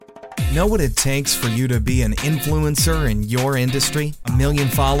Know what it takes for you to be an influencer in your industry? 1 million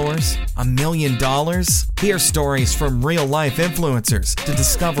followers? $1 million? Hear stories from real-life influencers to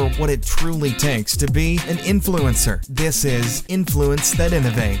discover what it truly takes to be an influencer. This is Influence That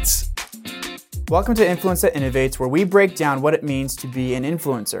Innovates. Welcome to Influence That Innovates, where we break down what it means to be an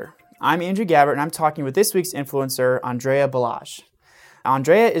influencer. I'm Andrew Gabbert, and I'm talking with this week's influencer, Andrea Balazs.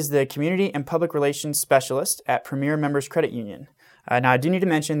 Andrea is the Community and Public Relations Specialist at Premier Members Credit Union. Now, I do need to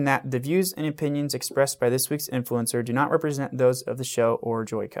mention that the views and opinions expressed by this week's influencer do not represent those of the show or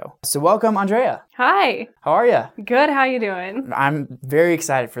Joico. So welcome, Andrea. Hi. How are you? Good. How you doing? I'm very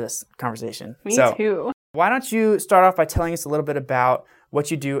excited for this conversation. Me too. Why don't you start off by telling us a little bit about what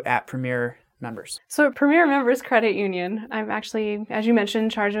you do at Premier Members? So at Premier Members Credit Union, I'm actually, as you mentioned, in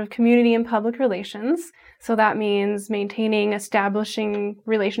charge of community and public relations. So that means maintaining, establishing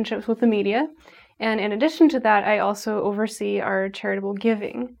relationships with the media. And in addition to that, I also oversee our charitable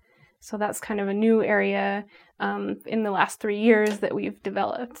giving. So that's kind of a new area in the last 3 years that we've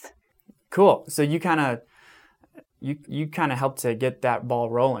developed. Cool. So you kind of helped to get that ball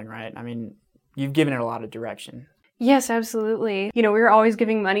rolling, right? I mean, you've given it a lot of direction. Yes, absolutely. You know, we were always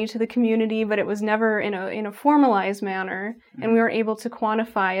giving money to the community, but it was never in a formalized manner. And we were able to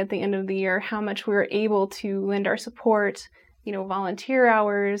quantify at the end of the year how much we were able to lend our support, you know, volunteer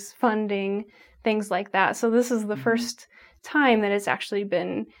hours, funding, things like that. So this is the first time that it's actually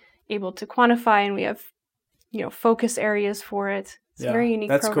been able to quantify, and we have, you know, focus areas for it. It's a very unique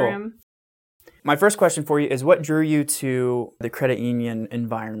program. Cool. My first question for you is, what drew you to the credit union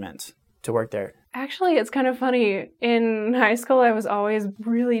environment to work there? Actually, it's kind of funny. In high school, I was always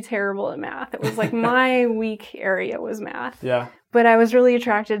really terrible at math. It was like my weak area was math. Yeah. But I was really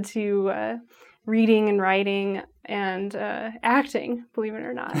attracted to reading and writing and acting, believe it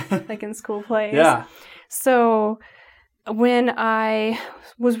or not, like in school plays. Yeah. So when I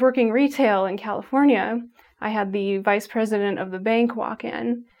was working retail in California, I had the vice president of the bank walk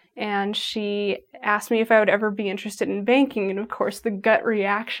in, and she asked me if I would ever be interested in banking. And of course, the gut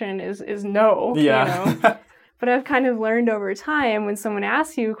reaction is no. Yeah. You know? But I've kind of learned over time, when someone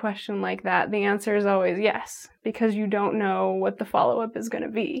asks you a question like that, the answer is always yes, because you don't know what the follow-up is going to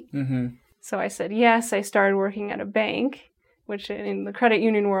be. Mm-hmm. So I said yes. I started working at a bank, which in the credit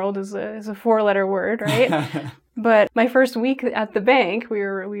union world is a four-letter word, right? But my first week at the bank, we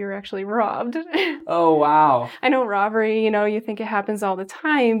were actually robbed. Oh, wow. I know robbery, you know, you think it happens all the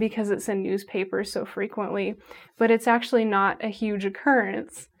time because it's in newspapers so frequently, but it's actually not a huge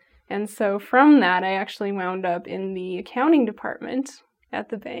occurrence. And so from that, I actually wound up in the accounting department at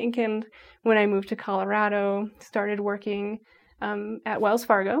the bank. And when I moved to Colorado, started working at Wells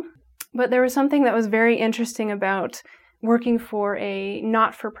Fargo. But there was something that was very interesting about working for a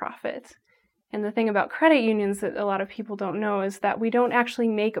not-for-profit. And the thing about credit unions that a lot of people don't know is that we don't actually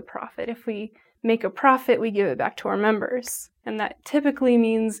make a profit. If we make a profit, we give it back to our members. And that typically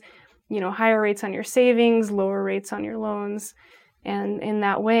means, you know, higher rates on your savings, lower rates on your loans. And in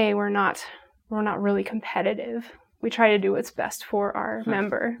that way, we're not really competitive. We try to do what's best for our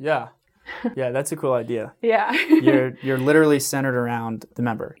member. Yeah. Yeah, that's a cool idea. Yeah. You're literally centered around the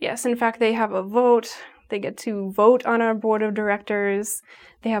member. Yes, in fact, they have a vote. They get to vote on our board of directors.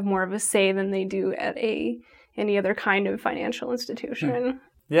 They have more of a say than they do at any other kind of financial institution.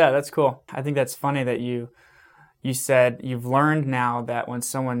 Yeah, that's cool. I think that's funny that you said you've learned now that when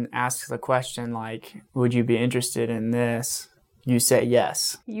someone asks a question like, would you be interested in this? You say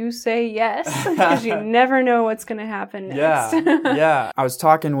yes. You say yes, because you never know what's going to happen next. Yeah. I was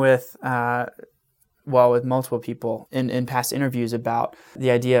talking with multiple people in past interviews about the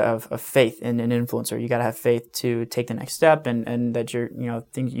idea of faith in an influencer. You got to have faith to take the next step, and that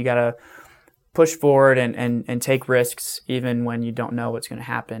you got to push forward and take risks even when you don't know what's going to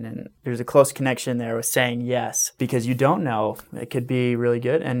happen. And there's a close connection there with saying yes, because you don't know. It could be really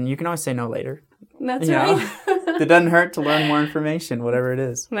good, and you can always say no later. That's right. It doesn't hurt to learn more information, whatever it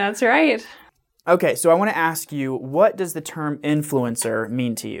is. That's right. Okay, so I want to ask you, what does the term influencer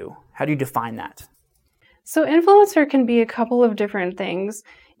mean to you? How do you define that? So influencer can be a couple of different things.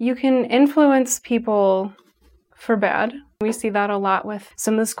 You can influence people for bad. We see that a lot with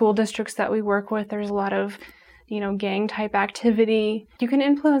some of the school districts that we work with. There's a lot of, you know, gang type activity. You can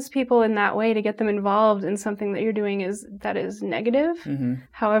influence people in that way to get them involved in something that you're doing that is negative. Mm-hmm.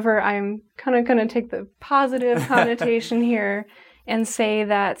 However, I'm kind of going to take the positive connotation here and say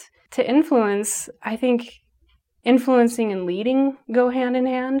that to influence, I think influencing and leading go hand in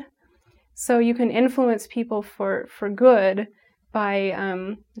hand. So you can influence people for good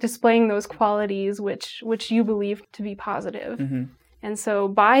by displaying those qualities which you believe to be positive. Mm-hmm. And so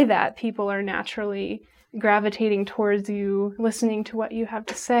by that, people are naturally gravitating towards you, listening to what you have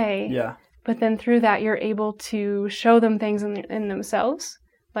to say. Yeah. But then through that, you're able to show them things in themselves.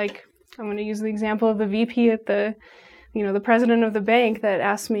 Like, I'm going to use the example of the VP at the president of the bank that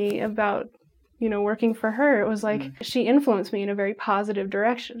asked me about, working for her. It was like, she influenced me in a very positive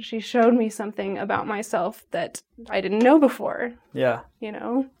direction. She showed me something about myself that I didn't know before. Yeah.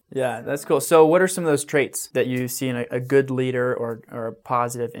 Yeah, that's cool. So what are some of those traits that you see in a good leader or a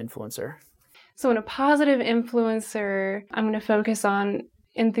positive influencer? So in a positive influencer, I'm going to focus on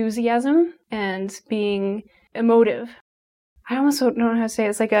enthusiasm and being emotive. I almost don't know how to say it.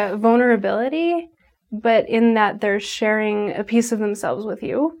 It's like a vulnerability, but in that they're sharing a piece of themselves with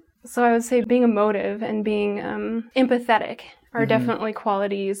you. So I would say being emotive and being empathetic are definitely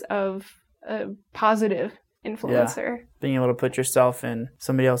qualities of a positive influencer. Yeah. Being able to put yourself in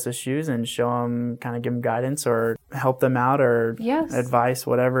somebody else's shoes and show them, kind of give them guidance or help them out or advice,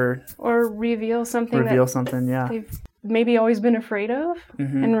 whatever. Or reveal something they've maybe always been afraid of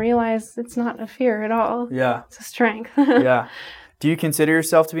and realize it's not a fear at all. Yeah. It's a strength. Yeah. Do you consider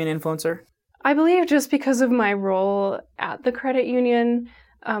yourself to be an influencer? I believe just because of my role at the credit union,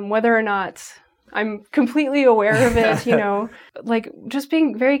 whether or not I'm completely aware of it, like just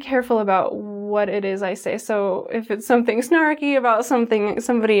being very careful about what it is I say. So if it's something snarky about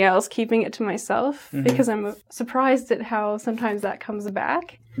somebody else, keeping it to myself because I'm surprised at how sometimes that comes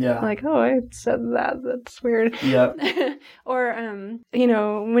back. Yeah. Like, oh, I said that. That's weird. Yeah. Or,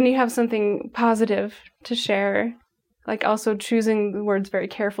 when you have something positive to share, like also choosing the words very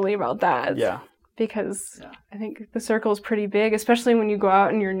carefully about that. Yeah. Because I think the circle is pretty big, especially when you go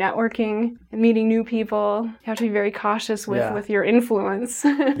out and you're networking and meeting new people. You have to be very cautious with your influence.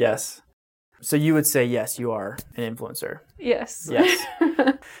 Yes. So you would say, yes, you are an influencer. Yes. Yes.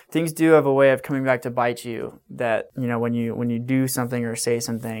 Things do have a way of coming back to bite you that, when you do something or say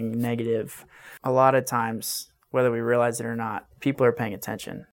something negative, a lot of times, whether we realize it or not, people are paying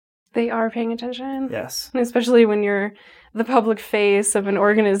attention. They are paying attention. Yes. And especially when you're the public face of an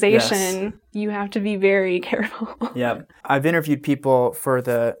organization, you have to be very careful. Yeah. I've interviewed people for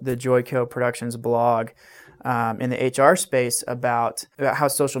the Joyco Productions blog in the HR space about how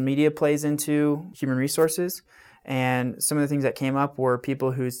social media plays into human resources. And some of the things that came up were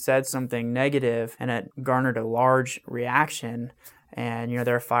people who said something negative and it garnered a large reaction. And,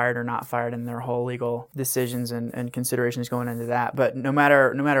 they're fired or not fired and their whole legal decisions and considerations going into that. But no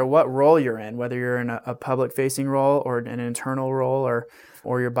matter what role you're in, whether you're in a public-facing role or an internal role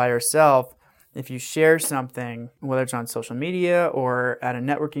or you're by yourself, if you share something, whether it's on social media or at a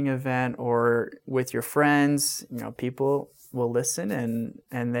networking event or with your friends, people will listen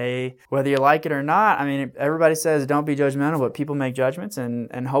and they, whether you like it or not, everybody says don't be judgmental, but people make judgments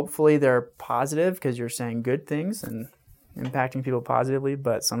and hopefully they're positive because you're saying good things and impacting people positively,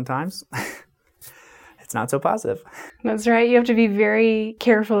 but sometimes it's not so positive. That's right. You have to be very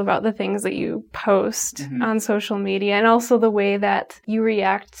careful about the things that you post on social media and also the way that you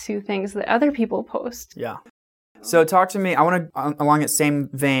react to things that other people post. Yeah. So talk to me, I want to, along that same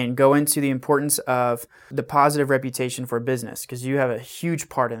vein, go into the importance of the positive reputation for business, because you have a huge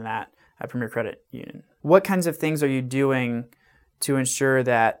part in that at Premier Credit Union. What kinds of things are you doing to ensure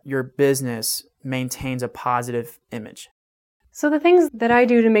that your business maintains a positive image? So the things that I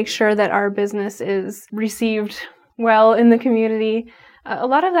do to make sure that our business is received well in the community, a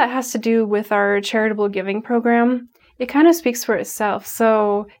lot of that has to do with our charitable giving program. It kind of speaks for itself.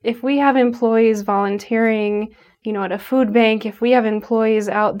 So if we have employees volunteering, at a food bank, if we have employees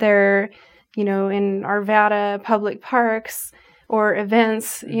out there, in Arvada public parks or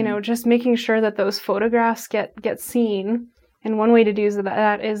events, just making sure that those photographs get seen. And one way to do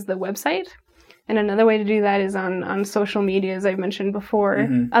that is the website. And another way to do that is on social media, as I mentioned before.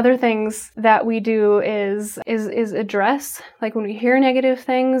 Other things that we do is address, like when we hear negative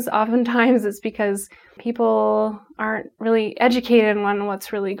things, oftentimes it's because people aren't really educated on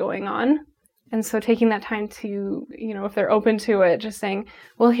what's really going on. And so taking that time to, if they're open to it, just saying,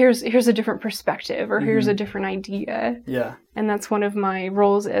 well, here's a different perspective or here's a different idea. Yeah. And that's one of my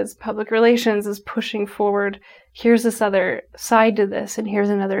roles as public relations, is pushing forward, here's this other side to this and here's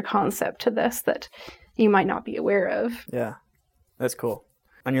another concept to this that you might not be aware of. Yeah, that's cool.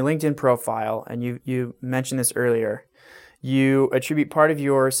 On your LinkedIn profile, and you mentioned this earlier, you attribute part of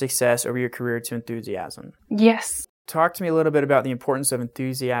your success over your career to enthusiasm. Yes. Talk to me a little bit about the importance of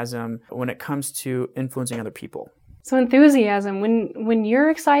enthusiasm when it comes to influencing other people. So enthusiasm, when you're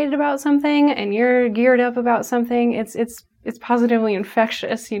excited about something and you're geared up about something, it's positively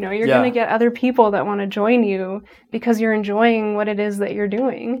infectious. You're going to get other people that want to join you because you're enjoying what it is that you're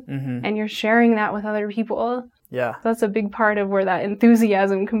doing and you're sharing that with other people. Yeah. So that's a big part of where that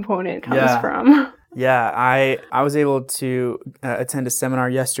enthusiasm component comes from. Yeah, I was able to attend a seminar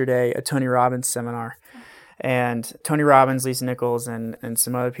yesterday, a Tony Robbins seminar. And Tony Robbins, Lisa Nichols, and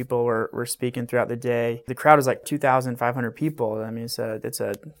some other people were speaking throughout the day. The crowd was like 2,500 people. I mean, it's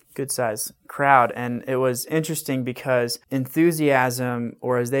a good-sized crowd. And it was interesting because enthusiasm,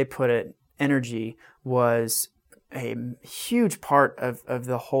 or as they put it, energy, was a huge part of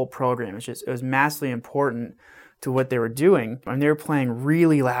the whole program. It was massively important to what they were doing. And they were playing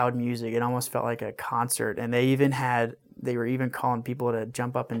really loud music. It almost felt like a concert. And they were even calling people to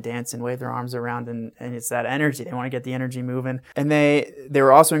jump up and dance and wave their arms around, and it's that energy. They want to get the energy moving. And they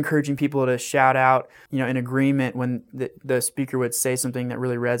were also encouraging people to shout out, in agreement when the speaker would say something that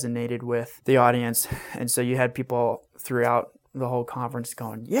really resonated with the audience. And so you had people throughout the whole conference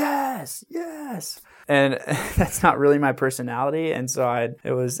going, yes, yes. And that's not really my personality, and so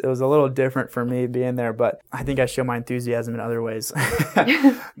it was a little different for me being there. But I think I show my enthusiasm in other ways.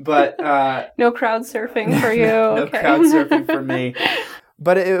 But no crowd surfing for you. No Okay. crowd surfing for me.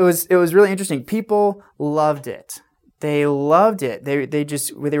 But it was really interesting. People loved it. They loved it.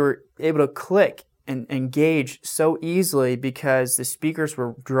 They were able to click and engage so easily because the speakers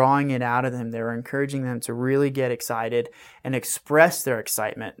were drawing it out of them. They were encouraging them to really get excited and express their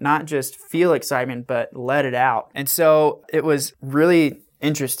excitement, not just feel excitement, but let it out. And so it was really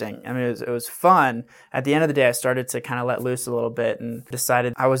interesting. I mean, it was fun. At the end of the day, I started to kind of let loose a little bit and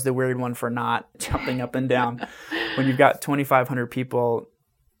decided I was the weird one for not jumping up and down. When you've got 2,500 people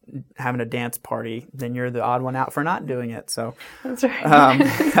having a dance party, then you're the odd one out for not doing it. So That's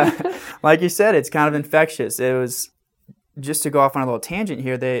right. like you said, it's kind of infectious. It was, just to go off on a little tangent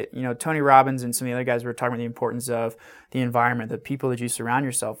here, Tony Robbins and some of the other guys were talking about the importance of the environment, the people that you surround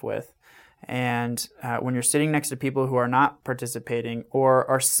yourself with. And when you're sitting next to people who are not participating or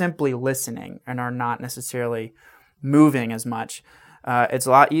are simply listening and are not necessarily moving as much, it's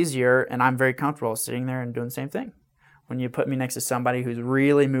a lot easier, and I'm very comfortable sitting there and doing the same thing. When you put me next to somebody who's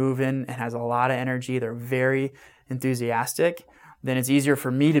really moving and has a lot of energy, they're very enthusiastic, then it's easier for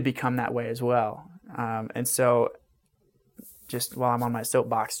me to become that way as well. And so just while I'm on my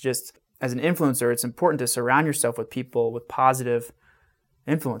soapbox, just as an influencer, it's important to surround yourself with people with positive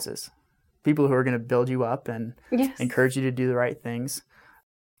influences, people who are going to build you up and encourage you to do the right things.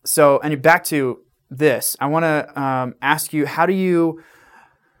 So, and back to this, I want to ask you, how do you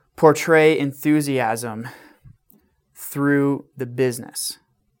portray enthusiasm through the business?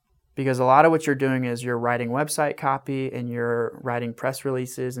 Because a lot of what you're doing is you're writing website copy and you're writing press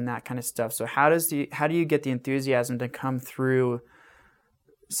releases and that kind of stuff. So how do you get the enthusiasm to come through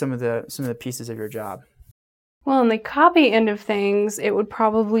some of the pieces of your job? Well, on the copy end of things, it would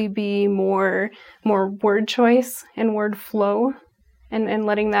probably be more word choice and word flow, and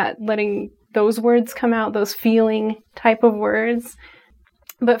letting those words come out, those feeling type of words.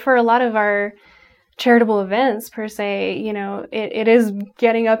 But for a lot of our charitable events per se, it is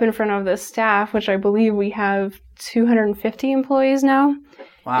getting up in front of the staff, which I believe we have 250 employees now.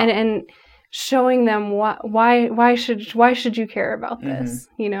 Wow. And showing them why should you care about this?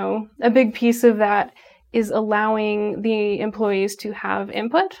 Mm-hmm. A big piece of that is allowing the employees to have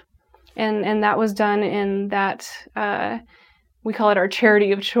input, and that was done in that we call it our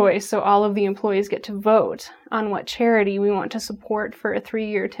charity of choice. So all of the employees get to vote on what charity we want to support for a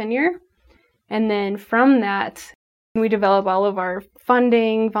 3-year tenure. And then from that, we develop all of our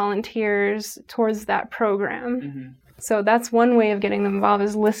funding, volunteers towards that program. Mm-hmm. So that's one way of getting them involved,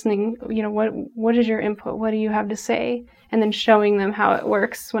 is listening. What is your input? What do you have to say? And then showing them how it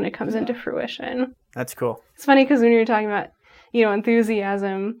works when it comes into fruition. That's cool. It's funny because when you're talking about,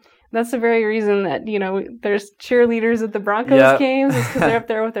 enthusiasm, that's the very reason that, there's cheerleaders at the Broncos games. It's because they're up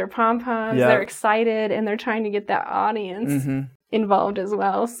there with their pom-poms. Yep. They're excited, and they're trying to get that audience involved as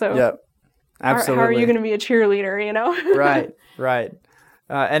well. So. Yep. Absolutely. How are you going to be a cheerleader, Right.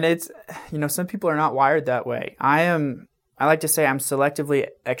 And it's, some people are not wired that way. I like to say I'm selectively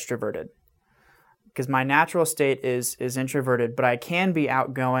extroverted because my natural state is introverted, but I can be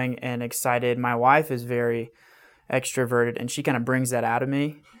outgoing and excited. My wife is very extroverted, and she kind of brings that out of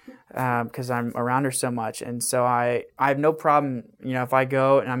me because I'm around her so much. And so I have no problem, if I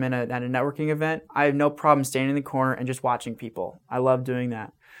go and I'm at a networking event, I have no problem standing in the corner and just watching people. I love doing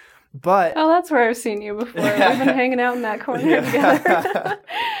that. But that's where I've seen you before. We've been hanging out in that corner together.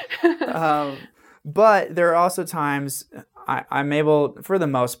 But there are also times I'm able, for the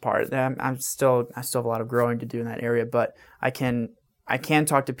most part, I still have a lot of growing to do in that area. But I can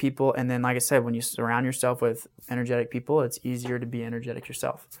talk to people, and then, like I said, when you surround yourself with energetic people, it's easier to be energetic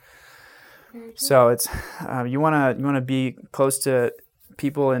yourself. So it's you want to be close to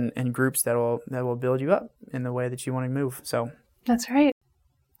people and groups that will build you up in the way that you want to move. So that's right.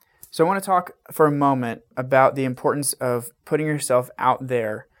 So I want to talk for a moment about the importance of putting yourself out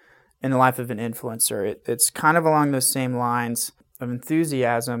there in the life of an influencer. It's kind of along those same lines of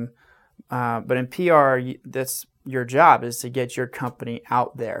enthusiasm, but in PR, that's your job, is to get your company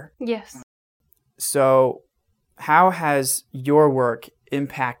out there. Yes. So how has your work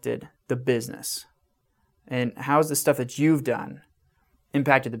impacted the business? And how has the stuff that you've done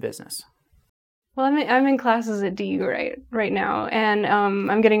impacted the business? Well, I'm in classes at DU right now, and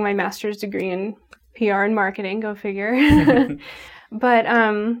I'm getting my master's degree in PR and marketing, go figure. But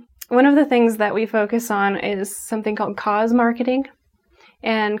one of the things that we focus on is something called cause marketing.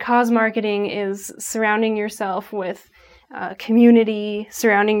 And cause marketing is surrounding yourself with community,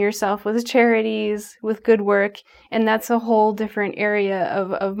 surrounding yourself with charities, with good work, and that's a whole different area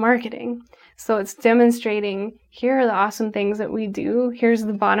of marketing. So it's demonstrating, here are the awesome things that we do. Here's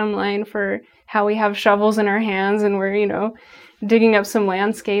the bottom line for how we have shovels in our hands and we're, digging up some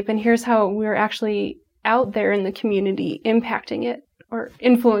landscape. And here's how we're actually out there in the community impacting it, or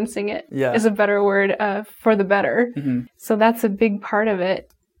influencing it is a better word, for the better. Mm-hmm. So that's a big part of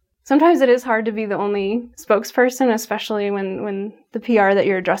it. Sometimes it is hard to be the only spokesperson, especially when the PR that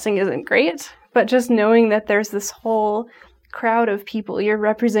you're addressing isn't great. But just knowing that there's this whole crowd of people, you're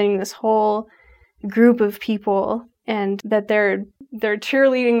representing this whole group of people, and that they're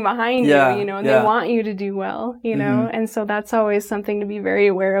cheerleading behind you, and they want you to do well, mm-hmm. And so that's always something to be very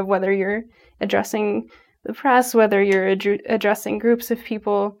aware of, whether you're addressing the press, whether you're addressing groups of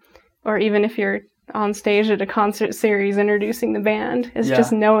people, or even if you're on stage at a concert series introducing the band, is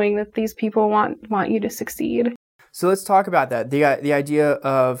just knowing that these people want you to succeed. So let's talk about that. The idea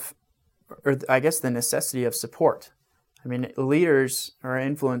of, or I guess the necessity of support. I mean, leaders or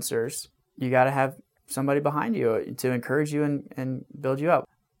influencers, you got to have somebody behind you to encourage you and build you up.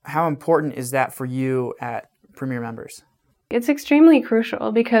 How important is that for you at Premier Members? It's extremely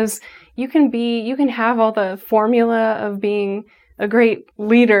crucial, because you can have all the formula of being a great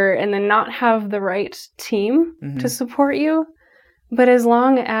leader and then not have the right team mm-hmm. to support you. But as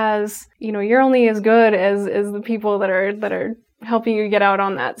long as, you're only as good as the people that are helping you get out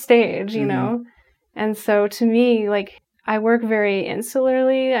on that stage, mm-hmm. And so to me, I work very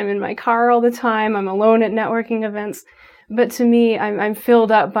insularly. I'm in my car all the time. I'm alone at networking events. But to me, I'm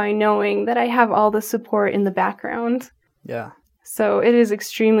filled up by knowing that I have all the support in the background. Yeah. So it is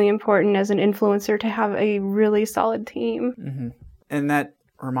extremely important as an influencer to have a really solid team. Mm-hmm. And that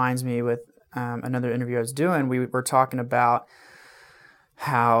reminds me, with another interview I was doing, we were talking about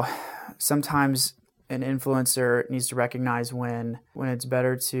how sometimes an influencer needs to recognize when it's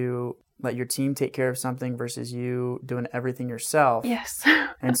better to let your team take care of something versus you doing everything yourself. Yes.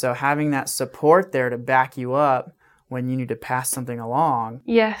 And so having that support there to back you up when you need to pass something along,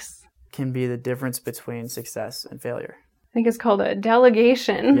 yes, can be the difference between success and failure. I think it's called a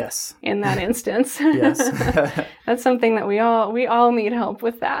delegation. Yes. In that instance. Yes. That's something that we all need help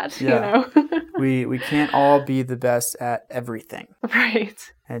with that, We can't all be the best at everything. Right.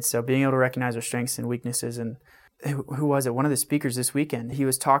 And so being able to recognize our strengths and weaknesses, and who was it? One of the speakers this weekend, he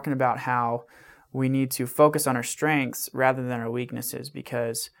was talking about how we need to focus on our strengths rather than our weaknesses,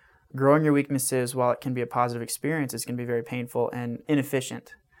 because growing your weaknesses, while it can be a positive experience, it's going to be very painful and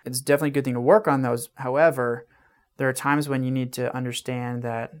inefficient. It's definitely a good thing to work on those. However, there are times when you need to understand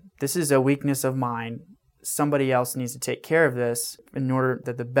that this is a weakness of mine. Somebody else needs to take care of this in order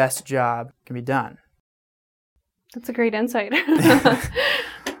that the best job can be done. That's a great insight.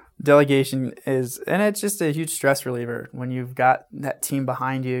 Delegation is, and it's just a huge stress reliever when you've got that team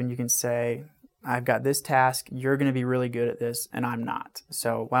behind you and you can say, I've got this task, you're going to be really good at this, and I'm not.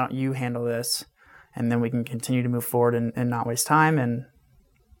 So why don't you handle this? And then we can continue to move forward and not waste time and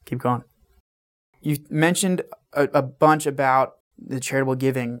keep going. You mentioned a bunch about the charitable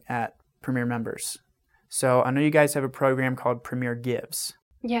giving at Premier Members. So I know you guys have a program called Premier Gives.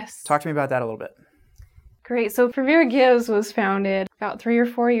 Yes. Talk to me about that a little bit. Great. So Premier Gives was founded about 3 or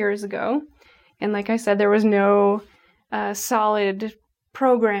 4 years ago. And like I said, there was no solid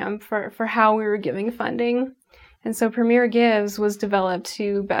program for how we were giving funding. And so Premier Gives was developed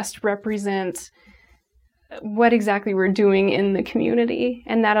to best represent what exactly we're doing in the community.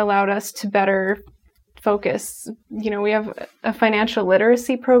 And that allowed us to better focus. We have a financial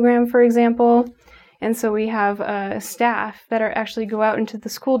literacy program, for example. And so we have staff that actually go out into the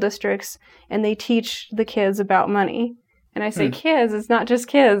school districts and they teach the kids about money. And I say kids, it's not just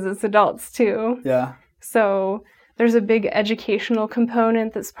kids, it's adults too. Yeah. So there's a big educational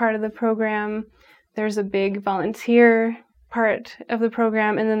component that's part of the program. There's a big volunteer part of the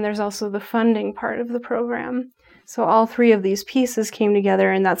program. And then there's also the funding part of the program. So all three of these pieces came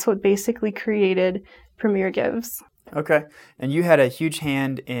together, and that's what basically created Premier Gives. Okay. And you had a huge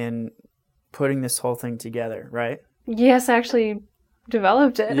hand in putting this whole thing together, right? Yes, I actually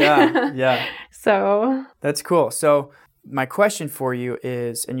developed it. Yeah. So That's cool. So my question for you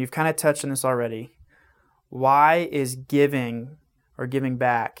is, and you've kind of touched on this already, why is giving or giving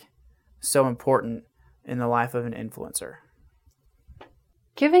back so important in the life of an influencer?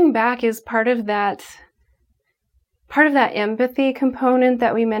 giving back is part of that empathy component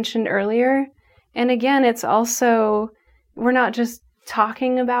that we mentioned earlier. And again, it's also, we're not just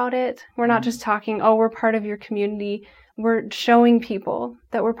talking about it. We're not just talking, oh, we're part of your community. We're showing people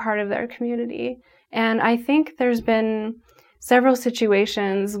that we're part of their community. And I think there's been several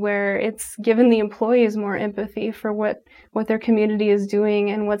situations where it's given the employees more empathy for what their community is doing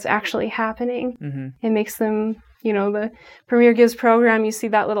and what's actually happening. Mm-hmm. It makes them, the Premier Gives program, you see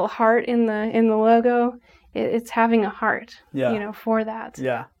that little heart in the logo. It's having a heart, for that.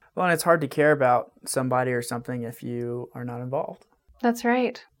 Yeah. Well, and it's hard to care about somebody or something if you are not involved. That's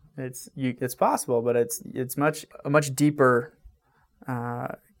right. It's possible, but it's a much deeper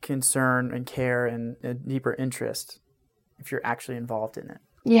concern and care and a deeper interest if you're actually involved in it.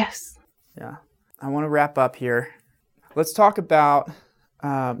 Yes. Yeah. I want to wrap up here. Let's talk about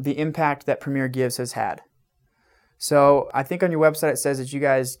the impact that Premier Gives has had. So I think on your website it says that you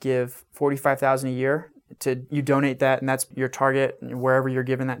guys give $45,000 a year. You donate that, and that's your target. Wherever you're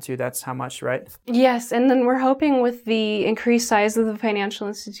giving that to, that's how much, right? Yes, and then we're hoping with the increased size of the financial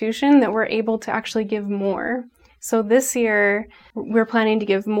institution that we're able to actually give more. So this year, we're planning to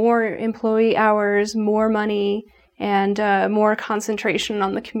give more employee hours, more money, and more concentration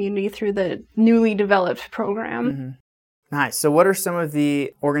on the community through the newly developed program. Mm-hmm. Nice. So what are some of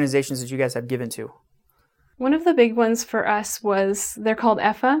the organizations that you guys have given to? One of the big ones for us they're called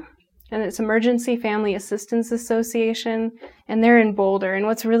EFA, and it's Emergency Family Assistance Association, and they're in Boulder. And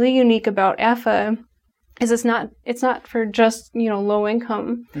what's really unique about EFA is it's not for just, low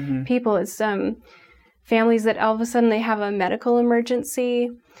income people. It's families that all of a sudden they have a medical emergency.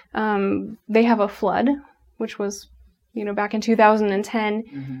 They have a flood, which was, back in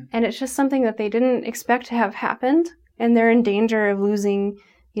 2010. And it's just something that they didn't expect to have happened. And they're in danger of losing,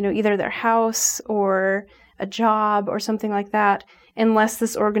 either their house or a job or something like that, unless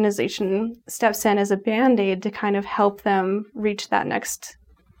this organization steps in as a Band-Aid to kind of help them reach that next,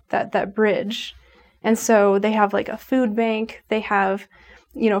 that bridge. And so they have like a food bank, they have,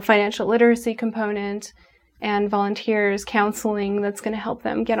 financial literacy component and volunteers, counseling that's going to help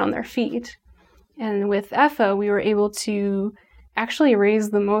them get on their feet. And with EFA, we were able to actually raise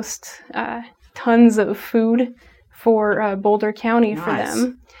the most tons of food for Boulder County for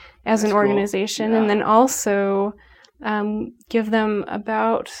them as an organization. Cool. Yeah. And then also give them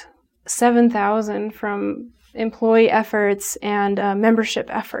about $7,000 from employee efforts and membership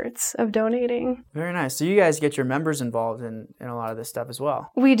efforts of donating. Very nice. So you guys get your members involved in a lot of this stuff as well.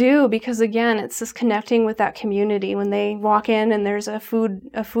 We do, because again, it's just connecting with that community. When they walk in and there's a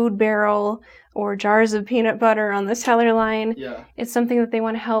food barrel or jars of peanut butter on the teller line, it's something that they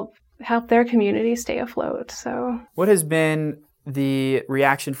want to help their community stay afloat. So what has been the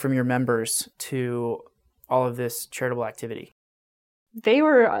reaction from your members to all of this charitable activity? They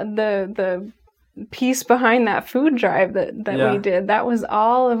were the piece behind that food drive that we did. That was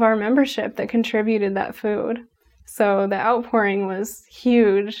all of our membership that contributed that food. So the outpouring was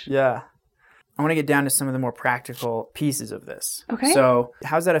huge. Yeah. I want to get down to some of the more practical pieces of this. Okay. So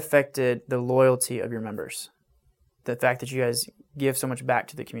how's that affected the loyalty of your members? The fact that you guys give so much back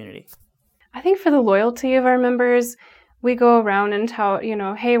to the community? I think for the loyalty of our members, we go around and tell,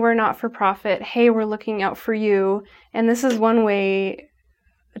 hey, we're not for profit. Hey, we're looking out for you. And this is one way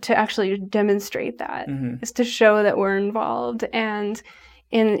to actually demonstrate that, is to show that we're involved. And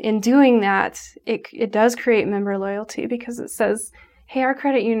in doing that, it does create member loyalty, because it says, hey, our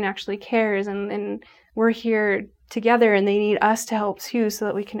credit union actually cares, and we're here together, and they need us to help too, so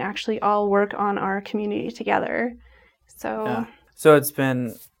that we can actually all work on our community together. So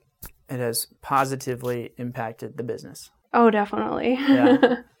It has positively impacted the business. Oh, definitely.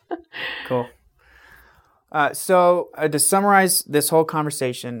 Yeah. Cool. So to summarize this whole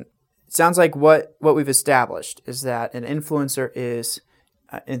conversation, it sounds like what we've established is that an influencer is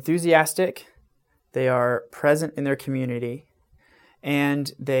enthusiastic, they are present in their community,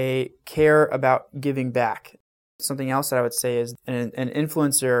 and they care about giving back. Something else that I would say is an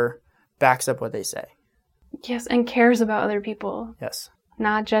influencer backs up what they say. Yes, and cares about other people. Yes.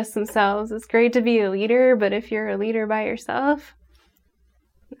 Not just themselves. It's great to be a leader, but if you're a leader by yourself,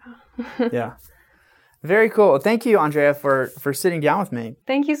 no. Yeah. Very cool. Thank you, Andrea, for sitting down with me.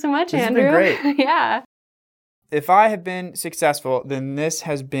 Thank you so much, Andrew. Andrew. This has been great. Yeah. if I have been successful, then this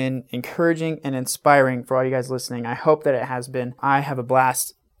has been encouraging and inspiring for all you guys listening. I hope that it has been. I have a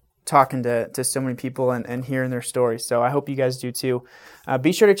blast talking to so many people and hearing their stories. So I hope you guys do too.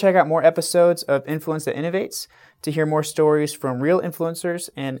 Be sure to check out more episodes of Influence That Innovates to hear more stories from real influencers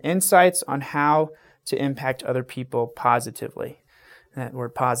and insights on how to impact other people positively. That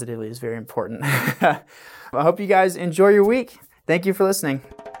word positively is very important. I hope you guys enjoy your week. Thank you for listening.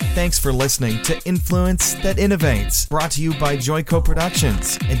 Thanks for listening to Influence That Innovates, brought to you by Joyco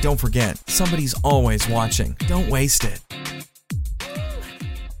Productions. And don't forget, somebody's always watching. Don't waste it.